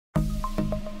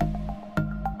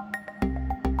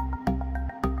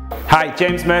Hi,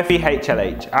 James Murphy,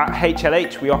 HLH. At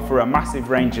HLH we offer a massive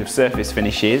range of surface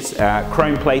finishes.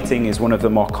 Chrome plating is one of the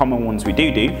more common ones we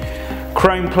do.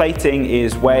 Chrome plating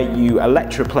is where you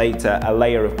electroplate a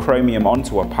layer of chromium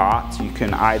onto a part. You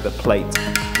can either plate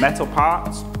metal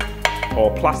parts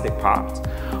or plastic parts.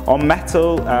 On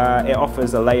metal, it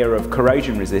offers a layer of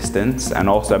corrosion resistance and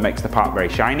also makes the part very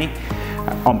shiny.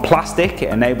 On plastic, it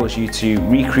enables you to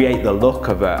recreate the look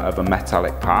of a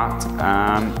metallic part.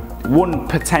 One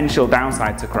potential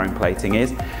downside to chrome plating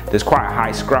is there's quite a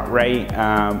high scrap rate,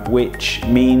 which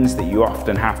means that you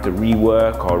often have to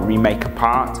rework or remake a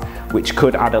part, which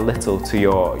could add a little to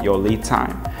your lead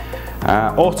time.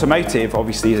 Automotive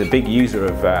obviously is a big user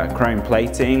of chrome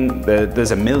plating.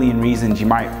 There's a million reasons you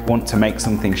might want to make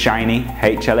something shiny.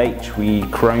 HLH, we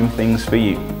chrome things for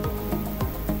you.